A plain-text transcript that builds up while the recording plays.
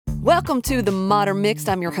Welcome to the Modern Mixed.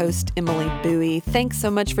 I'm your host, Emily Bowie. Thanks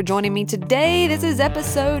so much for joining me today. This is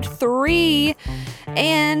episode 3,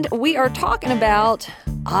 and we are talking about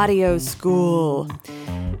audio school.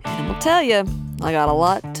 And I'm going to tell you, I got a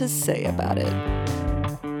lot to say about it.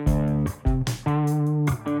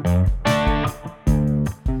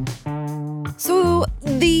 So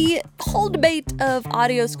the whole debate of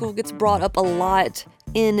audio school gets brought up a lot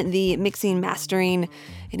in the mixing, mastering,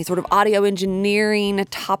 any sort of audio engineering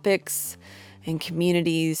topics and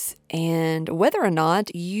communities, and whether or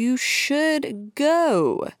not you should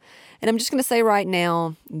go. And I'm just going to say right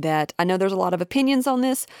now that I know there's a lot of opinions on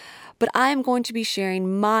this, but I'm going to be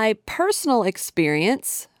sharing my personal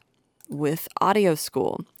experience with audio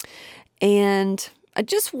school. And I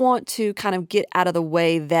just want to kind of get out of the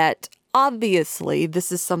way that obviously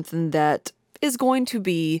this is something that is going to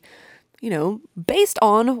be, based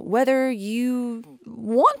on whether you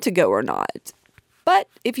want to go or not. But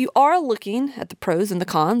if you are looking at the pros and the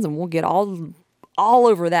cons, and we'll get all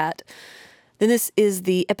over that, then this is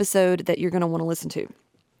the episode that you're going to want to listen to.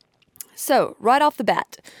 So right off the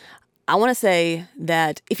bat, I want to say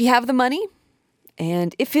that if you have the money,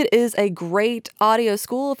 and if it is a great audio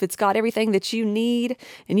school, if it's got everything that you need,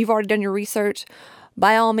 and you've already done your research,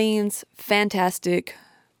 by all means, fantastic.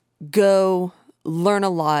 Go, learn a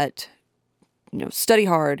lot, study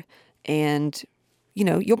hard, and,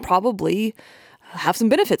 you'll probably have some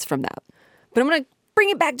benefits from that. But I'm going to bring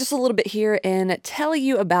it back just a little bit here and tell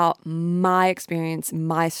you about my experience,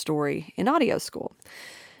 my story in audio school.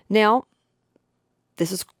 Now,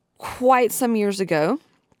 this is quite some years ago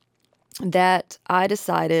that I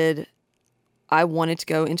decided I wanted to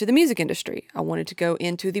go into the music industry. I wanted to go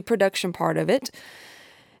into the production part of it.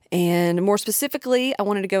 And more specifically, I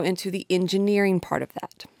wanted to go into the engineering part of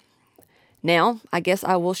that. Now, I guess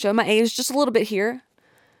I will show my age just a little bit here,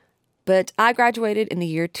 but I graduated in the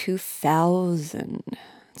year 2000.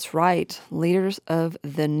 That's right, leaders of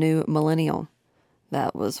the new millennial.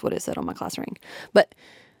 That was what it said on my class ring. But,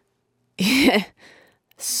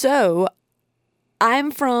 so, I'm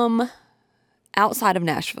from outside of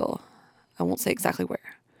Nashville. I won't say exactly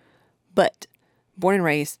where, but born and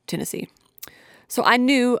raised Tennessee. So I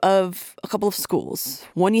knew of a couple of schools.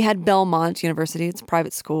 One, you had Belmont University. It's a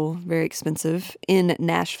private school, very expensive, in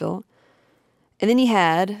Nashville. And then you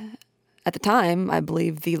had, at the time, I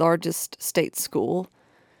believe, the largest state school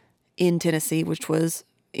in Tennessee, which was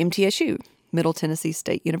MTSU, Middle Tennessee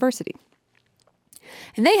State University.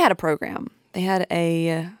 And they had a program. They had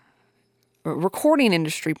a recording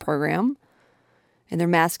industry program in their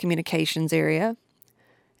mass communications area.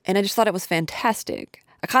 And I just thought it was fantastic.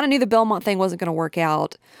 I kind of knew the Belmont thing wasn't going to work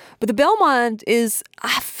out. But the Belmont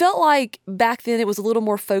I felt like back then it was a little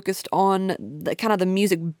more focused on the kind of the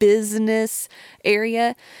music business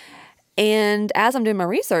area. And as I'm doing my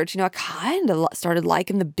research, I kind of started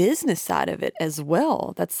liking the business side of it as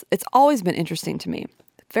well. It's always been interesting to me.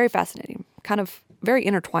 Very fascinating, kind of very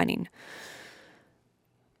intertwining.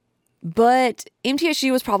 But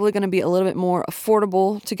MTSU was probably going to be a little bit more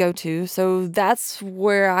affordable to go to, so that's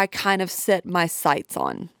where I kind of set my sights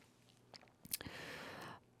on.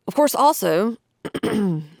 Of course, also,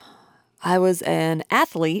 I was an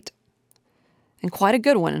athlete, and quite a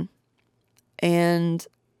good one, and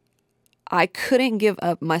I couldn't give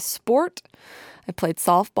up my sport. I played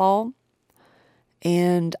softball,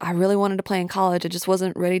 and I really wanted to play in college. I just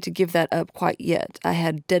wasn't ready to give that up quite yet. I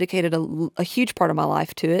had dedicated a huge part of my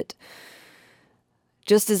life to it,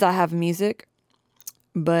 just as I have music.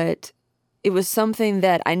 But it was something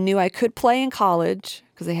that I knew I could play in college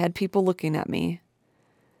because I had people looking at me.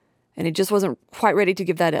 And it just wasn't quite ready to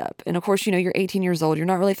give that up. And of course, you're 18 years old. You're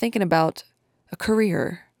not really thinking about a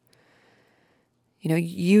career.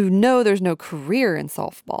 There's no career in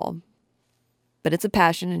softball. But it's a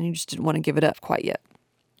passion, and you just didn't want to give it up quite yet.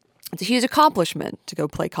 It's a huge accomplishment to go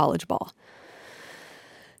play college ball.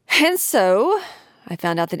 And so I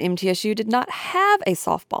found out that MTSU did not have a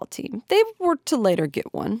softball team. They were to later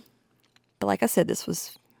get one. But like I said, this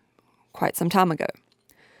was quite some time ago.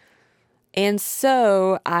 And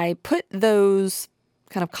so I put those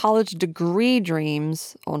kind of college degree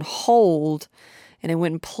dreams on hold, and I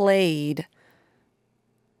went and played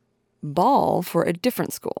ball for a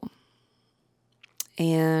different school.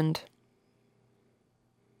 And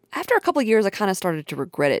after a couple of years, I kind of started to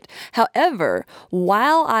regret it. However,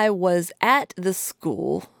 while I was at the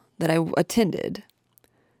school that I attended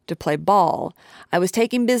to play ball, I was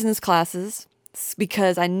taking business classes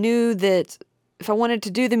because I knew that if I wanted to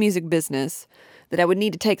do the music business, that I would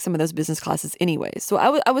need to take some of those business classes anyway. So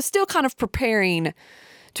I was still kind of preparing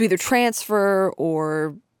to either transfer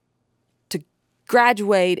or to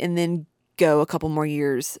graduate and then go a couple more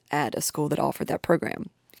years at a school that offered that program.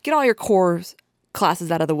 Get all your core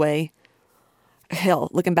classes out of the way. Hell,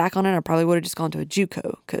 looking back on it, I probably would have just gone to a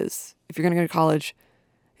JUCO, because if you're going to go to college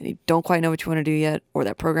and you don't quite know what you want to do yet, or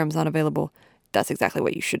that program's not available, that's exactly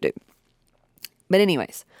what you should do. But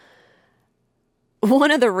anyways,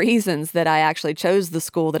 one of the reasons that I actually chose the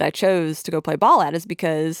school that I chose to go play ball at is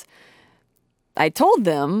because I told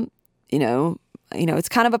them, it's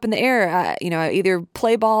kind of up in the air. I either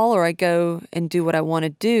play ball or I go and do what I want to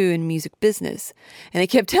do in music business. And they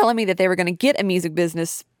kept telling me that they were going to get a music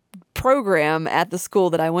business program at the school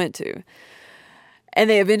that I went to. And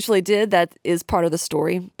they eventually did. That is part of the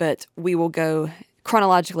story, but we will go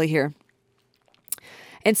chronologically here.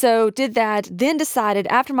 And so did that, then decided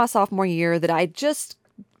after my sophomore year that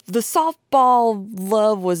the softball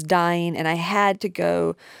love was dying and I had to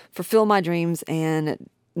go fulfill my dreams and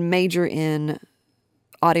major in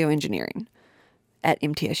audio engineering at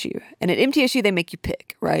MTSU. And at MTSU, they make you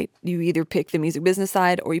pick, right? You either pick the music business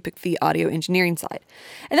side or you pick the audio engineering side.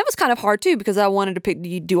 And that was kind of hard too, because I wanted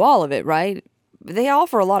to do all of it, right? They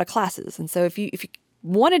offer a lot of classes. And so if you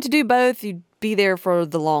wanted to do both, you'd be there for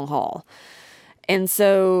the long haul. And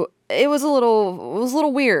so it was a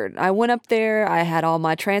little weird. I went up there, I had all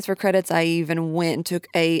my transfer credits. I even went and took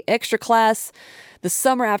a extra class the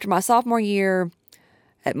summer after my sophomore year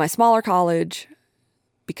at my smaller college,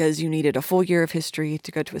 because you needed a full year of history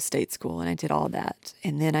to go to a state school. And I did all of that.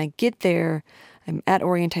 And then I get there, I'm at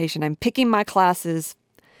orientation, I'm picking my classes,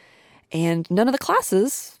 and none of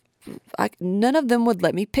them would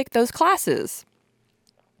let me pick those classes.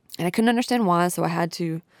 And I couldn't understand why, so I had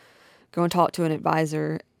to go and talk to an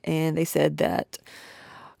advisor, and they said that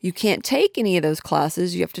you can't take any of those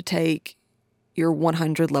classes. You have to take your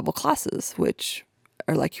 100 level classes, which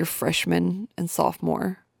are like your freshman and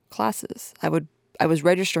sophomore classes. I was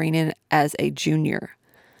registering in as a junior.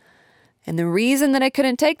 And the reason that I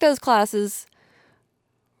couldn't take those classes,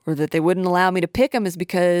 or that they wouldn't allow me to pick them, is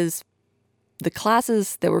because the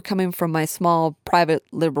classes that were coming from my small private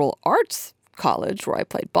liberal arts college where I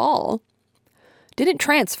played ball didn't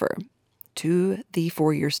transfer to the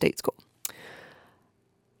 4-year state school.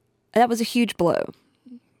 And that was a huge blow.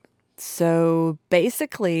 So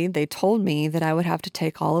basically, they told me that I would have to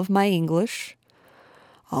take all of my English,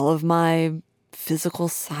 all of my physical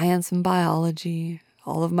science and biology,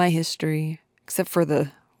 all of my history, except for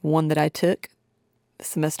the one that I took, the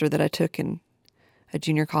semester that I took in a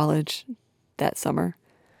junior college that summer.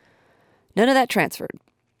 None of that transferred.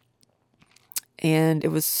 And it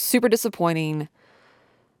was super disappointing.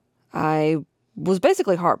 I was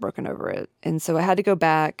basically heartbroken over it. And so I had to go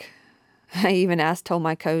back. I even told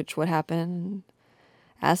my coach what happened, and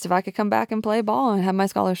asked if I could come back and play ball and have my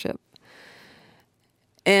scholarship.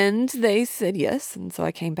 And they said yes. And so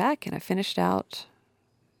I came back and I finished out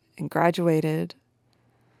and graduated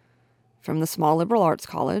from the small liberal arts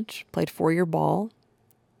college, played 4-year ball,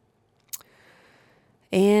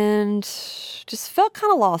 and just felt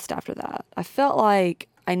kind of lost after that. I felt like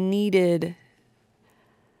I needed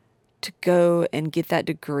to go and get that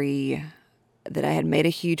degree, that I had made a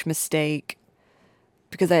huge mistake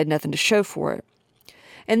because I had nothing to show for it.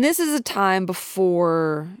 And this is a time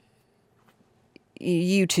before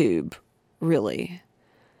YouTube, really.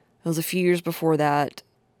 It was a few years before that.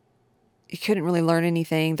 You couldn't really learn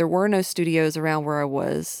anything. There were no studios around where I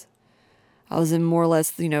was. I was in more or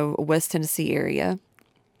less, a West Tennessee area.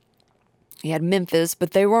 You had Memphis,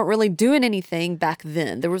 but they weren't really doing anything back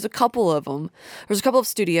then. There was a couple of them. There was a couple of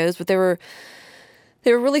studios, but they were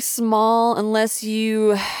really small unless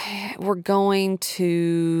you were going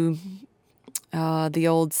to the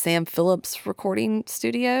old Sam Phillips recording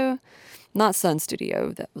studio. Not Sun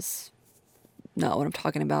Studio. That was not what I'm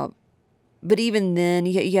talking about. But even then,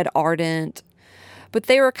 you had Ardent. But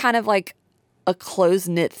they were kind of like a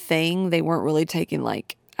close-knit thing. They weren't really taking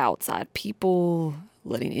like outside people,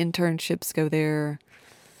 letting internships go there.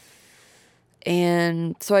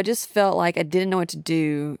 And so I just felt like I didn't know what to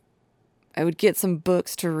do. I would get some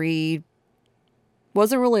books to read.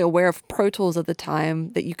 Wasn't really aware of Pro Tools at the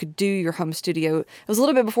time, that you could do your home studio. It was a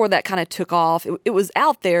little bit before that kind of took off. It was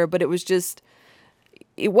out there, but it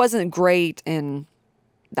wasn't great, and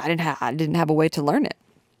I didn't have a way to learn it.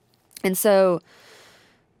 And so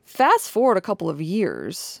fast forward a couple of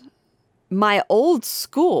years, my old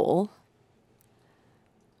school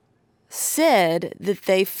said that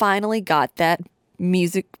they finally got that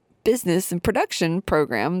music business and production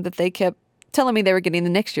program that they kept telling me they were getting the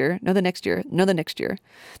next year. No, the next year. No, the next year.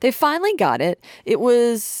 They finally got it. It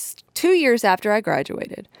was 2 years after I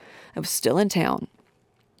graduated. I was still in town.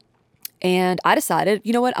 And I decided,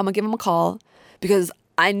 you know what? I'm going to give them a call, because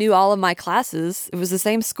I knew all of my classes. It was the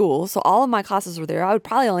same school, so all of my classes were there. I would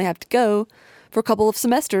probably only have to go for a couple of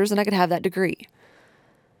semesters and I could have that degree.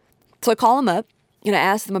 So I call them up and I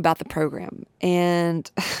ask them about the program. And,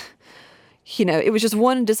 it was just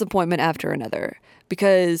one disappointment after another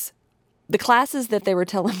because the classes that they were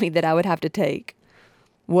telling me that I would have to take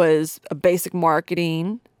was a basic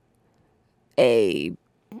marketing, a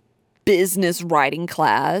business writing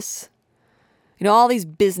class, all these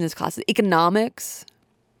business classes, economics.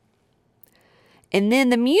 And then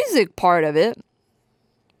the music part of it,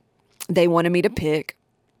 they wanted me to pick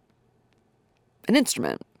an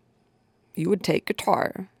instrument. You would take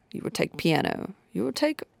guitar, you would take piano, you would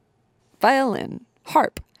take violin,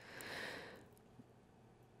 harp,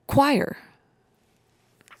 choir.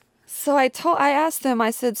 So I asked them,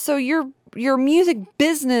 I said, so your music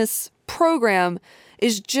business program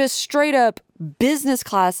is just straight up business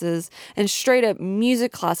classes and straight up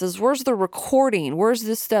music classes. Where's the recording? Where's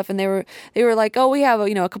this stuff? And they were like, oh, we have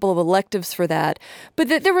a couple of electives for that. But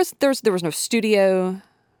there was no studio.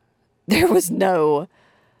 There was no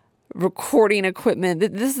recording equipment.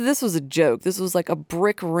 This was a joke. This was like a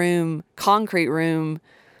brick room, concrete room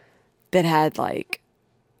that had like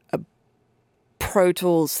a Pro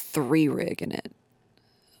Tools 3 rig in it.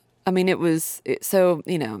 I mean, that was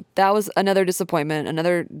another disappointment,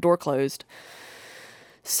 another door closed.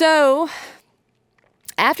 So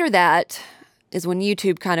after that is when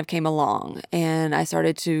YouTube kind of came along and I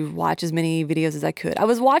started to watch as many videos as I could. I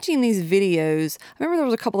was watching these videos. I remember there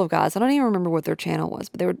was a couple of guys. I don't even remember what their channel was,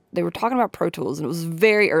 but they were talking about Pro Tools, and it was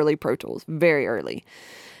very early Pro Tools, very early.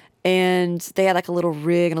 And they had like a little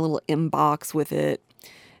rig and a little inbox with it.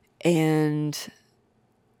 And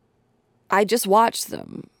I just watched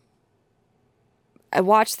them. I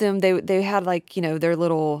watched them. They had like, their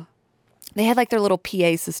little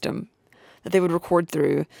PA system that they would record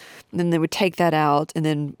through. And then they would take that out and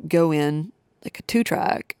then go in like a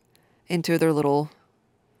 2-track into their little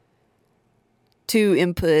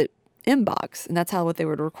 2-input inbox. And that's what they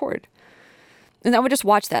would record. And I would just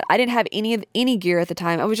watch that. I didn't have any gear at the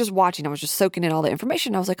time. I was just watching. I was just soaking in all the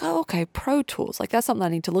information. I was like, oh, okay, Pro Tools. Like that's something I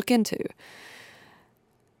need to look into.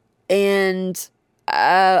 And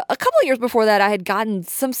a couple of years before that, I had gotten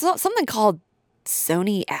something called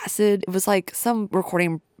Sony Acid. It was like some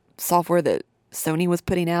recording software that Sony was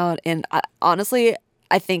putting out. And honestly,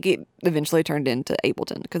 I think it eventually turned into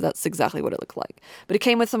Ableton because that's exactly what it looked like. But it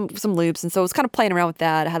came with some loops. And so I was kind of playing around with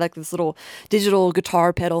that. I had like this little digital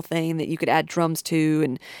guitar pedal thing that you could add drums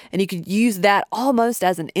to. And you could use that almost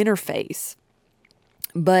as an interface.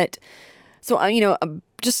 But so, I'm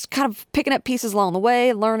just kind of picking up pieces along the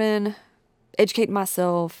way, learning, educating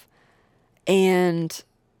myself. And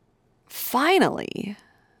finally,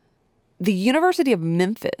 the University of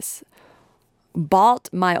Memphis bought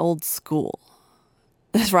my old school.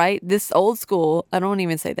 That's right. This old school, I don't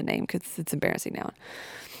even say the name because it's embarrassing now.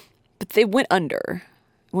 But they went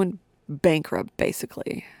bankrupt,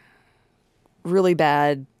 basically. Really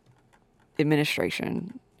bad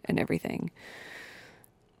administration and everything.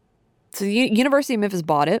 So the University of Memphis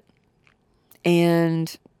bought it,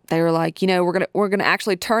 and they were like, we're gonna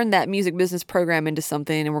actually turn that music business program into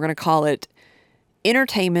something, and we're gonna call it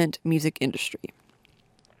Entertainment Music Industry.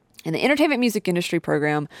 And the Entertainment Music Industry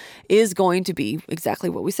program is going to be exactly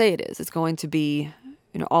what we say it is. It's going to be,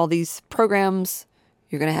 all these programs.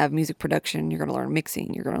 You're going to have music production. You're going to learn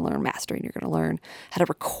mixing. You're going to learn mastering. You're going to learn how to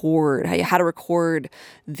record, how to record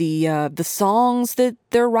the songs that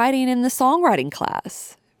they're writing in the songwriting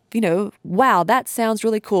class. Wow, that sounds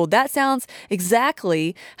really cool. That sounds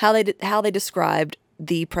exactly how they described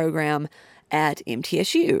the program at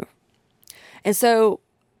MTSU. And so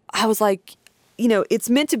I was like, it's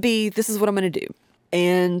meant to be. This is what I'm going to do.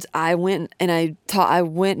 And I went and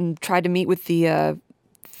tried to meet with the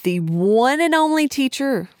one and only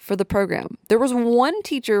teacher for the program. There was one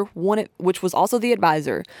teacher, which was also the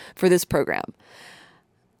advisor for this program.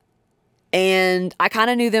 And I kind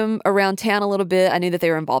of knew them around town a little bit. I knew that they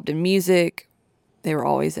were involved in music. They were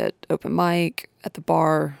always at open mic, at the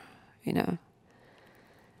bar,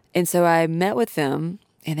 And so I met with them,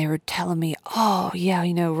 and they were telling me, oh, yeah,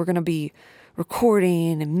 we're going to be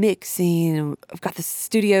recording and mixing. And I've got this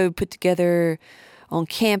studio put together on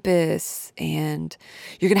campus, and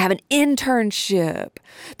you're going to have an internship.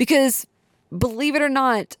 Because, believe it or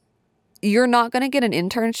not, you're not going to get an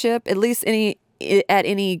internship, at least at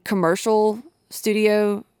any commercial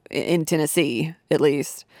studio in Tennessee, at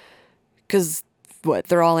least. Because,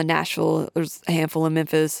 they're all in Nashville. There's a handful in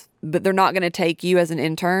Memphis. But they're not going to take you as an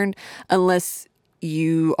intern unless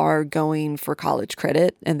you are going for college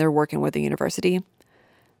credit and they're working with the university.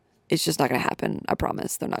 It's just not going to happen. I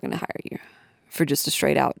promise. They're not going to hire you for just a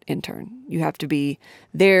straight out intern. You have to be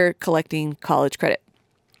there collecting college credit.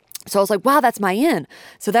 So I was like, wow, that's my in.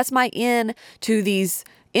 So that's my in to these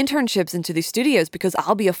internships into these studios because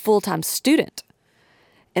I'll be a full-time student.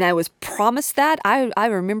 And I was promised that. I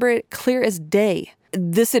remember it clear as day.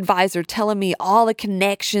 This advisor telling me all the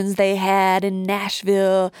connections they had in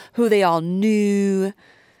Nashville, who they all knew.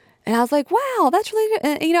 And I was like, wow, that's really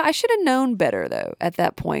good. And, I should have known better, though, at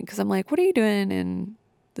that point. Because I'm like, what are you doing in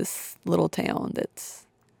this little town that's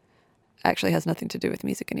actually has nothing to do with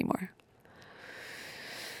music anymore?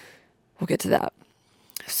 We'll get to that.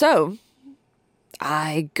 So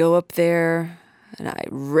I go up there and I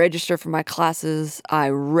register for my classes. I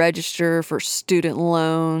register for student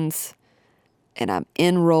loans. And I'm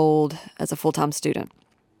enrolled as a full-time student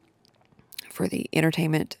for the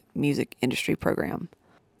entertainment music industry program.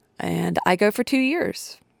 And I go for 2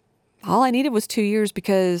 years. All I needed was 2 years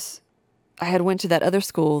because I had went to that other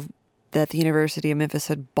school that the University of Memphis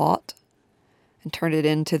had bought and turned it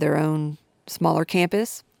into their own smaller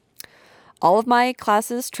campus. All of my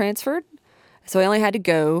classes transferred, so I only had to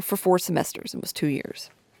go for 4 semesters. It was 2 years.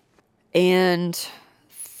 And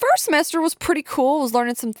first semester was pretty cool. I was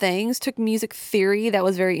learning some things, took music theory. That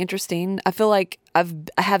was very interesting. I feel like I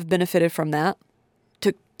have benefited from that.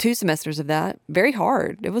 Took 2 semesters of that. Very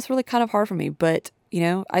hard. It was really kind of hard for me, but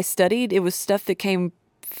I studied. It was stuff that came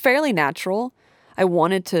fairly natural. I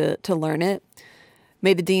wanted to learn it.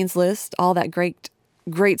 Made the dean's list, all that great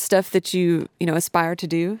stuff that you aspire to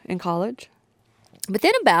do in college. But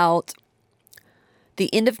then about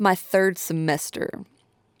the end of my 3rd semester,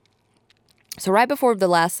 so right before the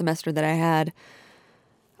last semester that I had,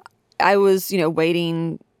 I was,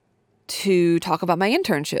 waiting to talk about my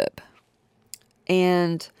internship.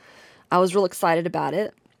 And I was real excited about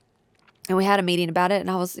it. And we had a meeting about it.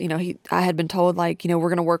 And I was, I had been told we're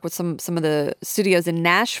going to work with some of the studios in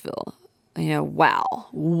Nashville.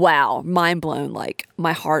 Wow, mind blown, like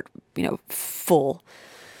my heart, full.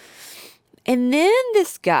 And then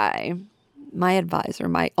this guy, my advisor,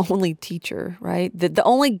 my only teacher, right? The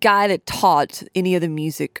only guy that taught any of the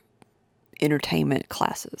music entertainment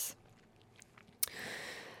classes,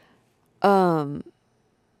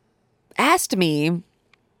 asked me,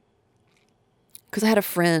 because I had a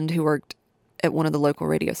friend who worked at one of the local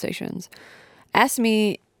radio stations, asked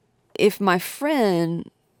me if my friend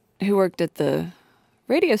who worked at the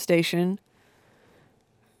radio station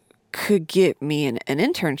could get me an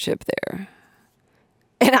internship there.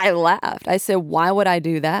 And I laughed. I said, why would I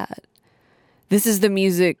do that? This is the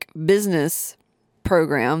music business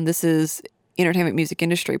program. This is entertainment music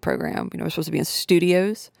industry program. We're supposed to be in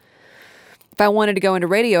studios. If I wanted to go into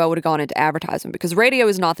radio, I would have gone into advertisement because radio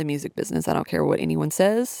is not the music business. I don't care what anyone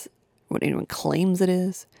says, what anyone claims it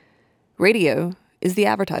is. Radio is the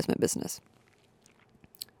advertisement business.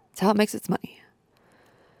 It's how it makes its money.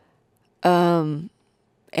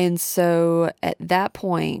 And so at that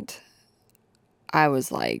point, I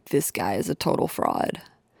was like, this guy is a total fraud.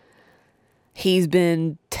 He's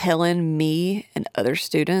been telling me and other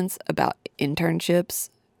students about internships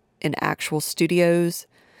in actual studios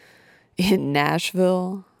in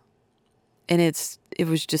Nashville. And it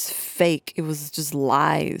was just fake. It was just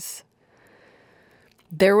lies.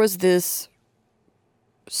 There was this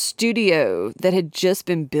studio that had just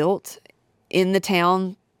been built in the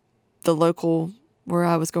town, the local where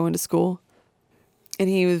I was going to school. And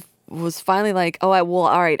he was finally like, all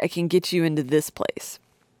right, I can get you into this place.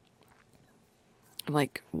 I'm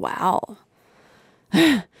like, wow,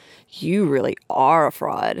 you really are a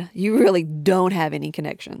fraud. You really don't have any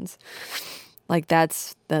connections. Like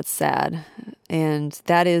that's sad. And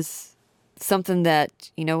that is something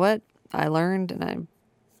that, I learned, and I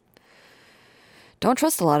don't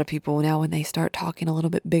trust a lot of people now when they start talking a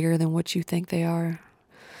little bit bigger than what you think they are.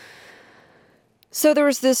 So there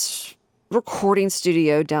was this recording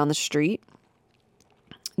studio down the street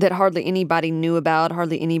that hardly anybody knew about,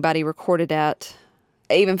 hardly anybody recorded at.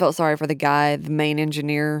 I even felt sorry for the guy, the main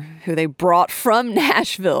engineer, who they brought from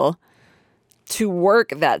Nashville to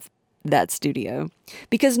work that studio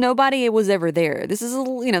because nobody was ever there. This is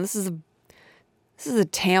a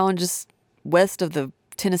town just west of the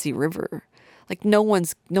Tennessee River. Like no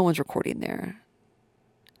one's recording there,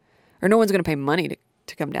 or no one's going to pay money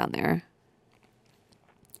to come down there.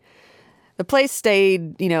 The place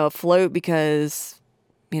stayed, afloat because,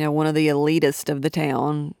 one of the elitist of the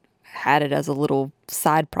town had it as a little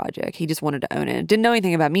side project. He just wanted to own it. Didn't know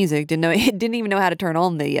anything about music. Didn't even know how to turn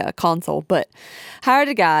on the console, but hired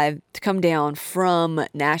a guy to come down from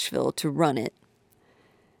Nashville to run it.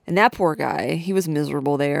 And that poor guy, he was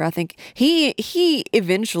miserable there. I think he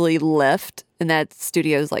eventually left, and that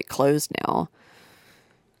studio's closed now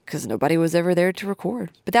because nobody was ever there to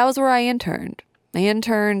record. But that was where I interned. I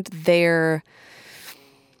interned there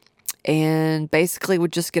and basically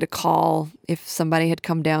would just get a call if somebody had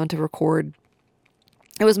come down to record.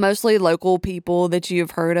 It was mostly local people that you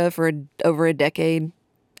have heard of for over a decade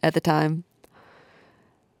at the time.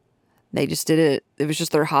 They just did it. It was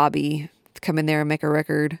just their hobby to come in there and make a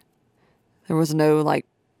record. There was no like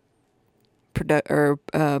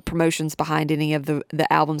promotions behind any of the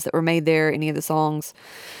albums that were made there, any of the songs.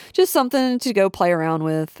 Just something to go play around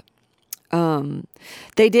with.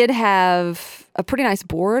 They did have a pretty nice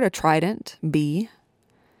board, a Trident B.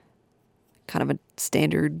 Kind of a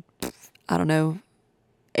standard, I don't know,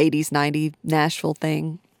 80s, 90s Nashville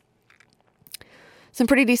thing. Some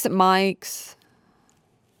pretty decent mics,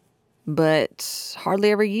 but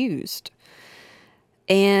hardly ever used.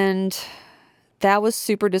 And that was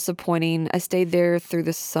super disappointing. I stayed there through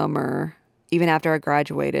the summer, even after I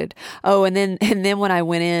graduated. Oh, and then when I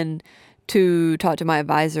went in to talk to my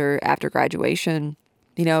advisor after graduation,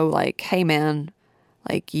 you know, like, hey man,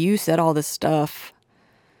 like you said all this stuff.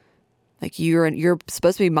 Like you're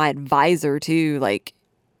supposed to be my advisor too, like,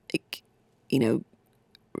 you know,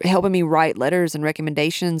 helping me write letters and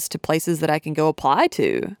recommendations to places that I can go apply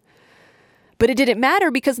to. But it didn't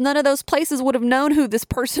matter because none of those places would have known who this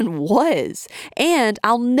person was. And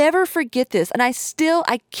I'll never forget this. And I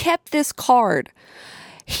kept this card.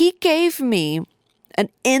 He gave me an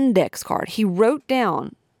index card. He wrote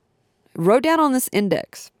down on this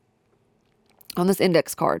index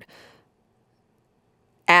card,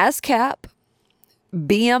 ASCAP,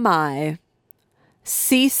 BMI,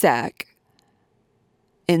 CSAC,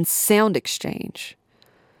 and Sound Exchange.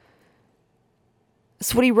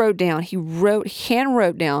 That's what he wrote down. He hand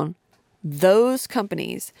wrote down those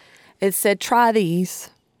companies. It said, try these.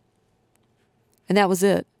 And that was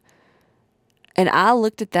it. And I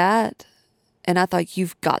looked at that and I thought,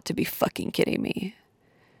 you've got to be fucking kidding me.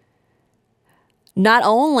 Not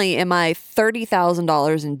only am I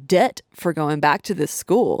 $30,000 in debt for going back to this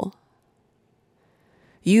school,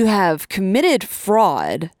 you have committed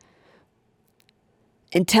fraud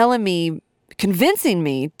in convincing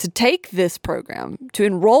me to take this program, to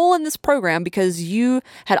enroll in this program because you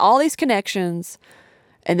had all these connections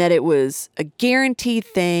and that it was a guaranteed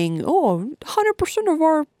thing. Oh, 100% of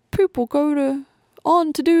our people go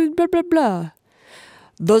on to do blah, blah, blah.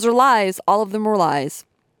 Those are lies. All of them were lies.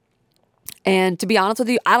 And to be honest with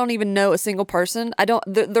you, I don't even know a single person.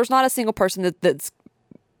 There's not a single person that's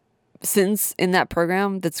since in that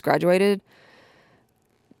program that's graduated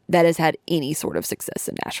that has had any sort of success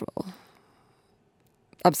in Nashville.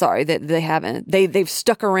 I'm sorry that they haven't. They've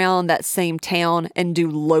stuck around that same town and do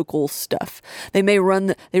local stuff. They run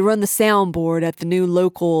the soundboard at the new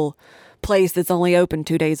local place that's only open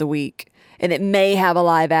 2 days a week, and it may have a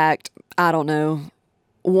live act, I don't know,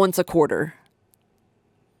 once a quarter.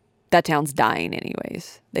 That town's dying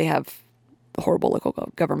anyways. They have a horrible local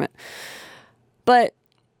government. But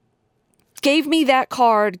gave me that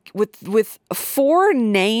card with 4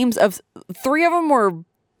 names of 3 of them were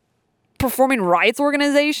performing rights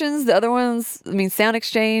organizations. The other ones, Sound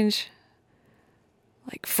Exchange,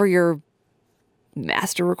 like for your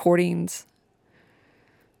master recordings.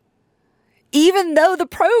 Even though the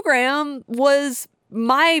program was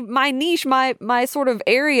my niche, my sort of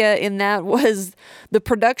area in that was the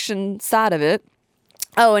production side of it.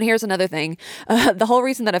 Oh, and here's another thing. The whole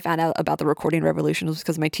reason that I found out about the recording revolution was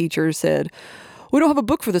because my teacher said, we don't have a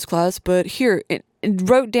book for this class, but here, it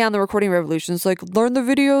wrote down the recording revolution. It's like, learn the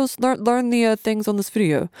videos, learn the things on this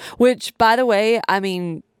video. Which, by the way,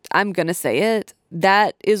 I'm going to say it.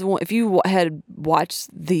 That is one, if you had watched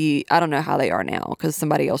I don't know how they are now because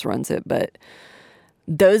somebody else runs it, but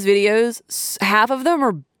those videos, half of them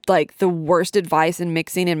are like the worst advice in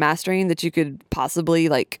mixing and mastering that you could possibly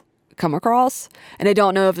like come across. And I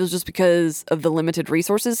don't know if it was just because of the limited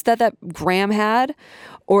resources that Graham had,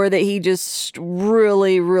 or that he just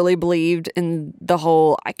really, really believed in the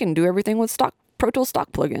whole, I can do everything with Pro Tools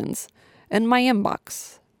stock plugins in my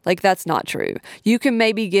inbox. Like, that's not true. You can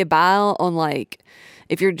maybe get by on, like,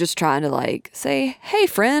 if you're just trying to, like, say, hey,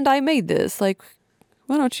 friend, I made this. Like,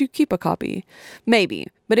 why don't you keep a copy? Maybe.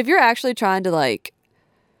 But if you're actually trying to, like,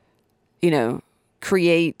 you know,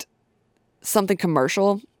 create something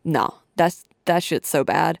commercial, no, that shit's so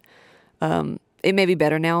bad. It may be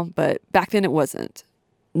better now, but back then it wasn't.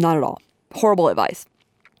 Not at all. Horrible advice.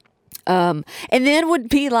 And then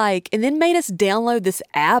made us download this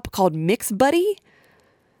app called Mix Buddy.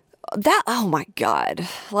 Oh my God.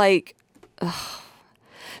 Like, ugh.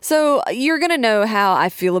 So you're going to know how I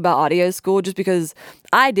feel about audio school just because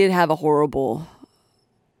I did have a horrible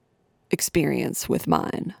experience with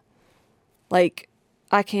mine. Like,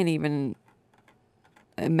 I can't even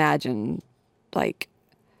imagine like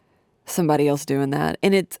somebody else doing that.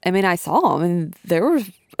 And I saw them and there were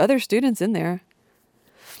other students in there.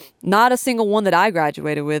 Not a single one that I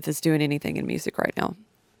graduated with is doing anything in music right now.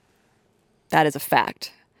 That is a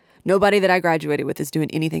fact. Nobody that I graduated with is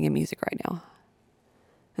doing anything in music right now.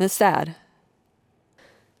 And it's sad.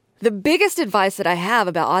 The biggest advice that I have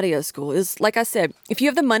about audio school is, like I said, if you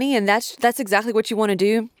have the money and that's exactly what you want to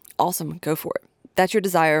do, awesome, go for it. That's your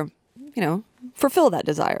desire, fulfill that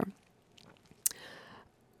desire.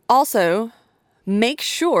 Also, make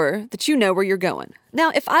sure that you know where you're going.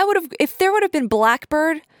 Now, if there would have been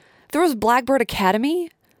Blackbird, there was Blackbird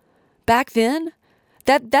Academy back then.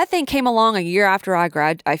 That thing came along a year after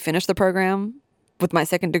I finished the program with my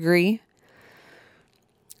second degree.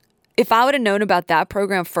 If I would have known about that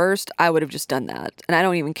program first, I would have just done that. And I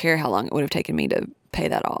don't even care how long it would have taken me to pay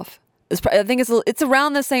that off. I think it's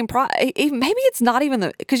around the same price. Maybe it's not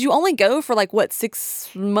even because you only go for 6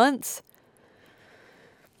 months.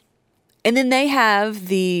 And then they have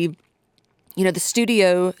the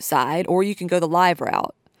studio side, or you can go the live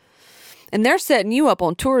route. And they're setting you up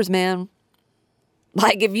on tours, man.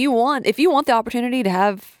 Like if you want the opportunity to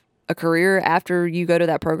have a career after you go to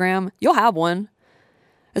that program, you'll have one.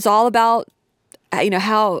 It's all about,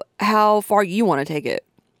 how far you want to take it.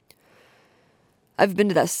 I've been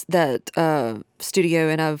to that studio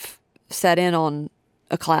and I've sat in on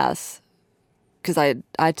a class because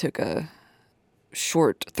I took a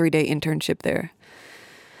short 3-day internship there.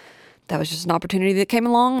 That was just an opportunity that came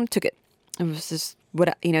along and took it. It was just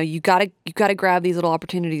you gotta grab these little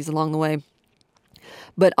opportunities along the way.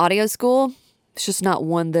 But audio school, it's just not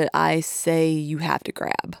one that I say you have to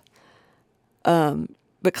grab.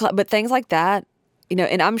 But things like that,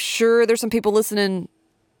 and I'm sure there's some people listening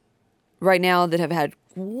right now that have had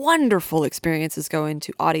wonderful experiences going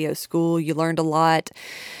to audio school. You learned a lot.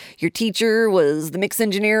 Your teacher was the mix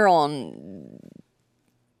engineer on,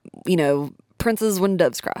 Prince's When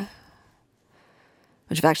Doves Cry,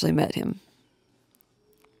 which I've actually met him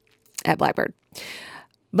at Blackbird.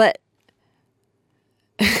 But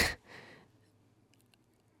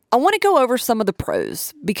I want to go over some of the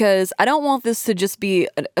pros because I don't want this to just be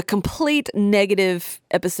a complete negative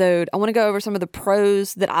episode. I want to go over some of the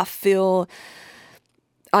pros that I feel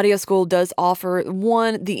audio school does offer.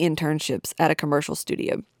 One, the internships at a commercial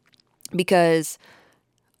studio, because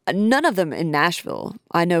none of them in Nashville,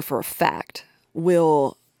 I know for a fact,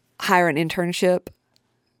 will hire an internship,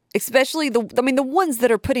 especially the ones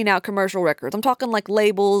that are putting out commercial records. I'm talking like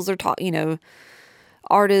labels or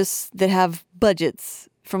artists that have budgets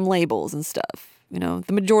from labels and stuff, the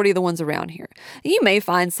majority of the ones around here. You may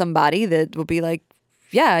find somebody that will be like,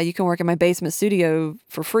 yeah, you can work in my basement studio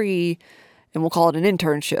for free and we'll call it an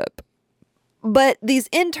internship. But these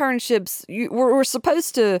internships, we're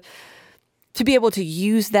supposed to be able to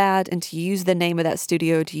use that and to use the name of that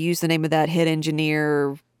studio, to use the name of that head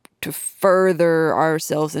engineer to further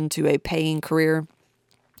ourselves into a paying career.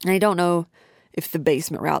 And I don't know if the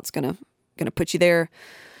basement route's gonna put you there.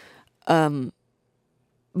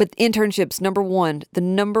 But internships, the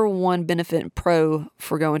number one benefit and pro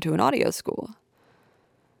for going to an audio school.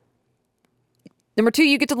 Number 2,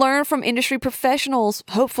 you get to learn from industry professionals,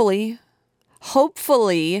 hopefully.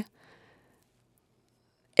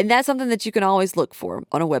 And that's something that you can always look for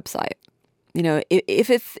on a website.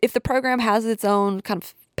 If the program has its own kind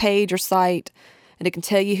of page or site, and it can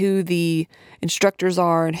tell you who the instructors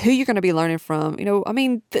are and who you're going to be learning from. The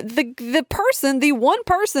one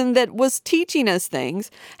person that was teaching us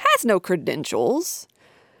things has no credentials.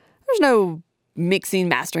 There's no mixing,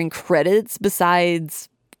 mastering credits besides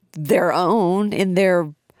their own in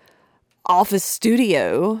their office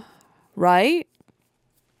studio, right?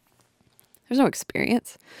 There's no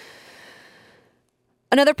experience.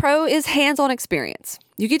 Another pro is hands-on experience.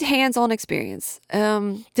 You get hands-on experience.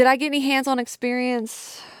 Did I get any hands-on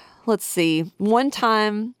experience? Let's see. One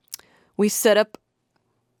time we set up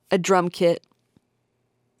a drum kit.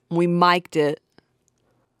 We mic'd it.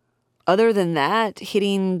 Other than that,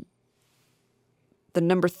 hitting the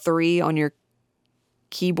number 3 on your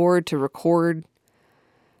keyboard to record,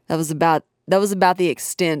 that was about the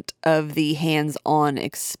extent of the hands-on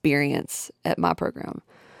experience at my program.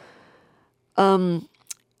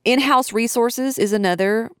 In-house resources is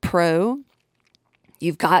another pro.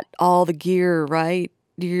 You've got all the gear, right?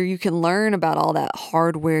 You can learn about all that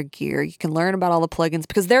hardware gear. You can learn about all the plugins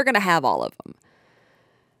because they're going to have all of them.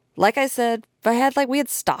 Like I said, we had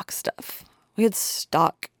stock stuff. We had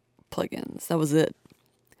stock plugins. That was it.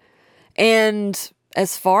 And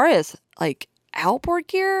as far as outboard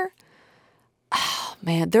gear, oh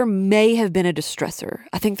man, there may have been a distressor.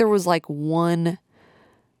 I think there was one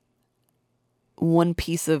one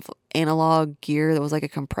piece of analog gear that was like a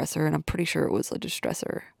compressor, and I'm pretty sure it was a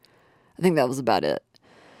distressor. I think that was about it.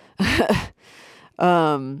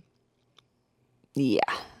 Yeah.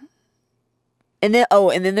 And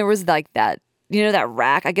then there was like that, that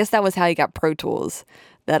rack. I guess that was how you got Pro Tools.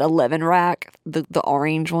 That 11 rack, the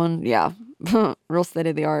orange one. Yeah. Real state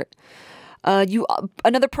of the art.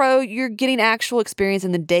 Another pro, you're getting actual experience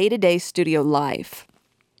in the day-to-day studio life.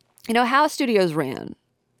 How studios ran.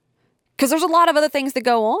 Because there's a lot of other things that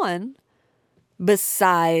go on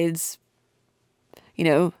besides,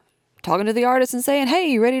 talking to the artist and saying, hey,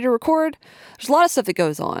 you ready to record? There's a lot of stuff that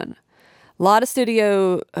goes on. A lot of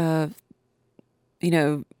studio,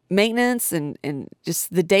 maintenance and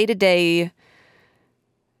just the day-to-day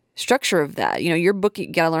structure of that. You're booking,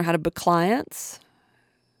 you got to learn how to book clients,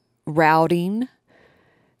 routing,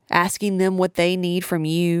 asking them what they need from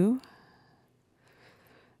you.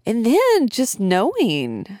 And then just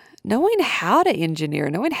knowing how to engineer,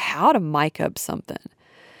 knowing how to mic up something,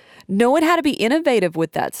 knowing how to be innovative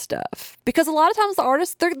with that stuff. Because a lot of times the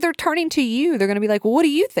artists, they're turning to you. They're going to be like, well, what do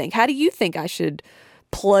you think? How do you think I should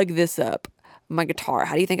plug this up, my guitar?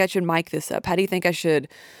 How do you think I should mic this up? How do you think I should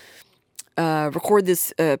record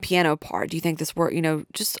this piano part? Do you think this work?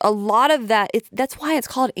 Just a lot of that. That's why it's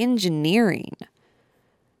called engineering.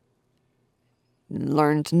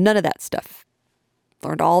 Learned none of that stuff.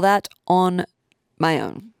 Learned all that on my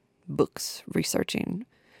own. Books, researching,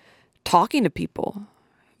 talking to people,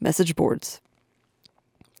 message boards.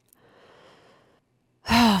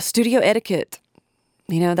 Studio etiquette.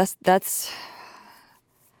 That's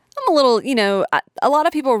I'm a little, a lot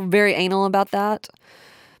of people are very anal about that.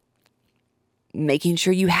 Making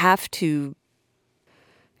sure you have to,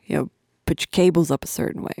 put your cables up a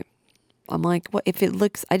certain way. I'm like, well, if it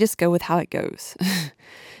looks, I just go with how it goes.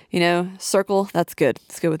 Circle, that's good.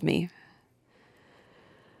 It's good with me.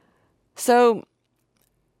 So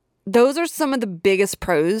those are some of the biggest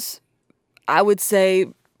pros, I would say,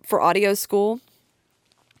 for audio school.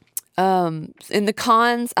 In the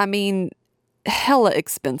cons, hella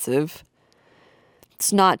expensive.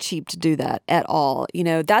 It's not cheap to do that at all.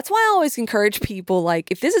 That's why I always encourage people,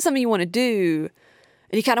 like, if this is something you want to do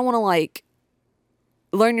and you kind of want to like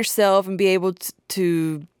learn yourself and be able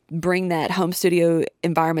to bring that home studio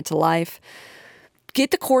environment to life,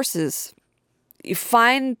 get the courses. You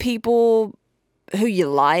find people who you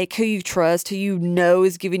like, who you trust, who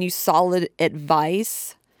is giving you solid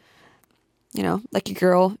advice. Like your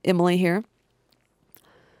girl, Emily here.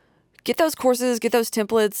 Get those courses, get those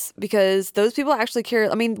templates, because those people actually care.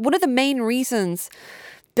 One of the main reasons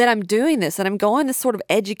that I'm doing this and I'm going this sort of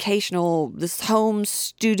educational, this home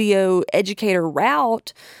studio educator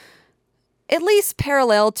route, at least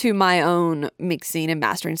parallel to my own mixing and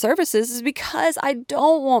mastering services, is because I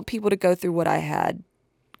don't want people to go through what I had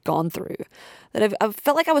gone through. That I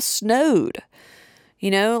felt like I was snowed,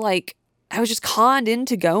 like I was just conned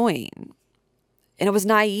into going, and I was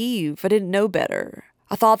naive. I didn't know better.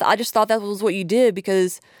 I just thought that was what you did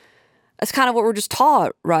because that's kind of what we're just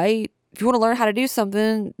taught, right? If you want to learn how to do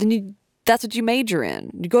something, then that's what you major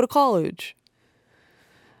in. You go to college.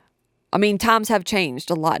 Times have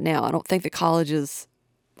changed a lot now. I don't think that colleges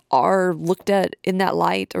are looked at in that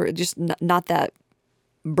light, or just not that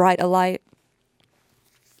bright a light.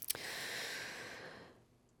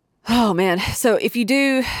 Oh man. So if you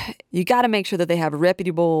do, you got to make sure that they have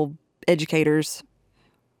reputable educators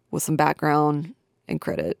with some background and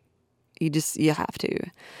credit. You have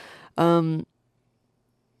to.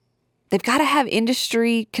 They've got to have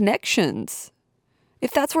industry connections.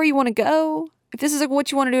 If that's where you want to go, if this is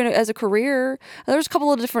what you want to do as a career, there's a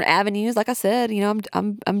couple of different avenues. Like I said,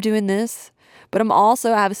 I'm doing this, but I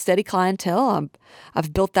have a steady clientele.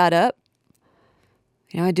 I've built that up.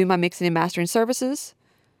 I do my mixing and mastering services,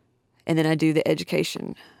 and then I do the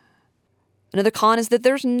education. Another con is that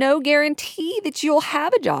there's no guarantee that you'll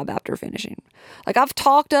have a job after finishing. Like, I've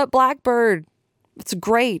talked up Blackbird. It's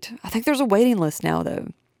great. I think there's a waiting list now, though.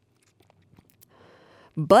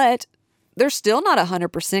 But there's still not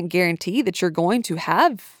 100% guarantee that you're going to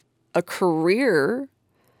have a career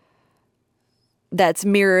that's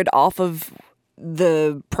mirrored off of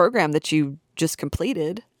the program that you just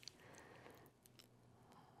completed.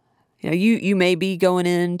 You may be going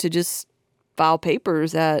in to just file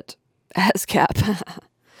papers at ASCAP.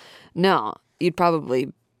 No, you'd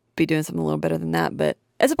probably be doing something a little better than that, but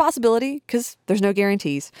it's a possibility because there's no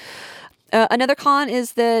guarantees. Another con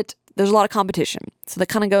is that there's a lot of competition. So that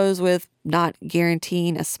kind of goes with not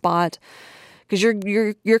guaranteeing a spot, because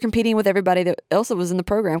you're competing with everybody else that was in the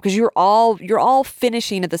program, because you're all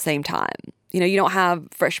finishing at the same time. You don't have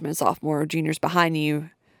freshmen, sophomore, juniors behind you.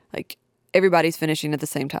 Like, everybody's finishing at the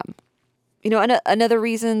same time. Another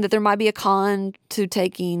reason that there might be a con to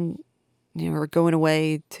taking, or going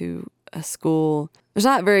away to a school, there's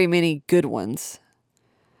not very many good ones.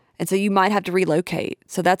 And so you might have to relocate.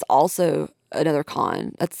 So that's also another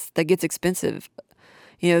con. That gets expensive.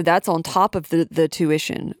 That's on top of the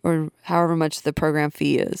tuition or however much the program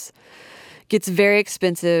fee is. Gets very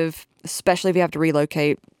expensive, especially if you have to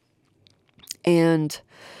relocate. And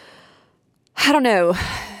I don't know.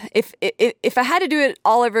 If I had to do it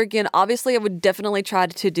all over again, obviously I would definitely try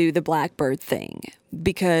to do the Blackbird thing,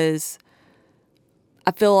 because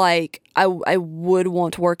I feel like I would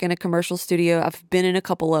want to work in a commercial studio. I've been in a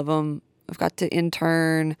couple of them. I've got to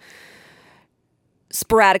intern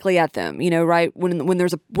sporadically at them, right?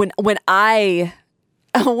 When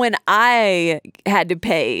I had to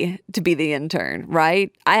pay to be the intern,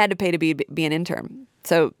 right? I had to pay to be an intern.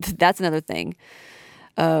 So that's another thing.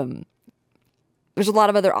 There's a lot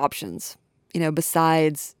of other options,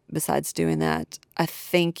 besides doing that. I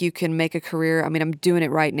think you can make a career. I mean, I'm doing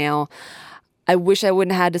it right now. I wish I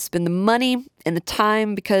wouldn't have had to spend the money and the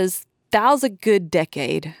time, because that was a good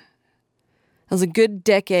decade. That was a good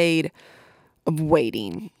decade of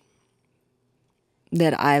waiting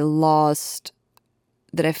that I lost,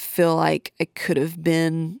 that I feel like I could have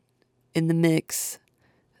been in the mix,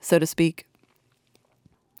 so to speak.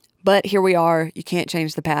 But here we are. You can't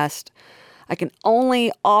change the past. I can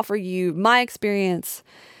only offer you my experience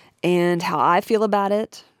and how I feel about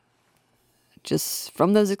it, just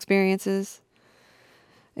from those experiences.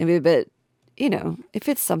 But, if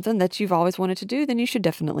it's something that you've always wanted to do, then you should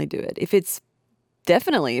definitely do it. If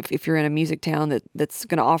you're in a music town that's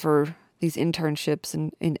going to offer these internships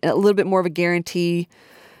and a little bit more of a guarantee,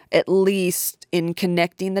 at least in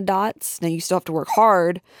connecting the dots. Now, you still have to work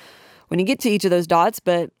hard when you get to each of those dots,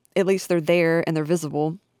 but at least they're there and they're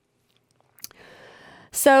visible.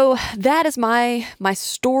 So that is my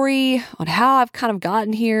story on how I've kind of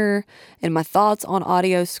gotten here and my thoughts on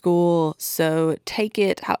audio school. So take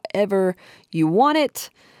it however you want it.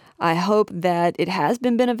 I hope that it has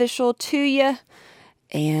been beneficial to you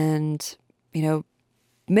and,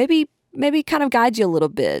 maybe kind of guide you a little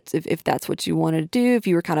bit if that's what you want to do, if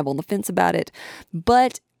you were kind of on the fence about it.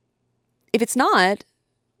 But if it's not,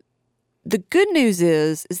 the good news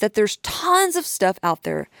is that there's tons of stuff out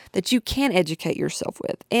there that you can educate yourself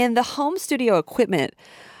with. And the home studio equipment,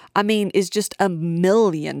 is just a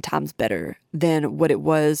million times better than what it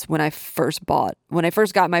was when I first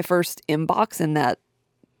got my first inbox and that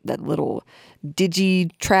little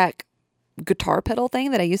Digitrack guitar pedal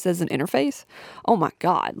thing that I used as an interface. Oh my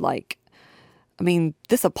God.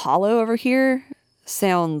 This Apollo over here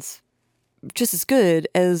sounds just as good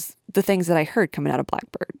as the things that I heard coming out of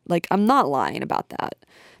Blackbird. I'm not lying about that.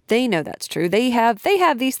 They know that's true. They have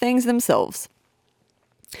these things themselves.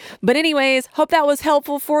 But anyways, hope that was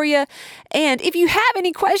helpful for you. And if you have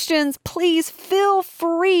any questions, please feel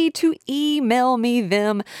free to email me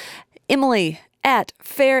them.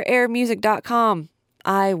 Emily@fairairmusic.com.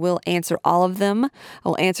 I will answer all of them.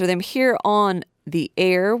 I'll answer them here on the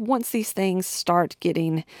air. Once these things start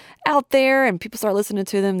getting out there and people start listening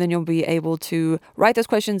to them, then you'll be able to write those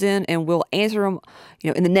questions in and we'll answer them,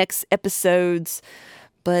 in the next episodes.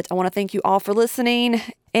 But I want to thank you all for listening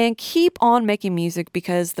and keep on making music,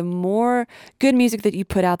 because the more good music that you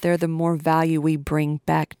put out there, the more value we bring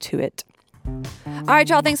back to it. All right,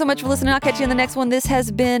 y'all. Thanks so much for listening. I'll catch you in the next one. This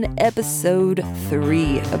has been episode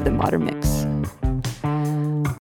 3 of The Modern Mix.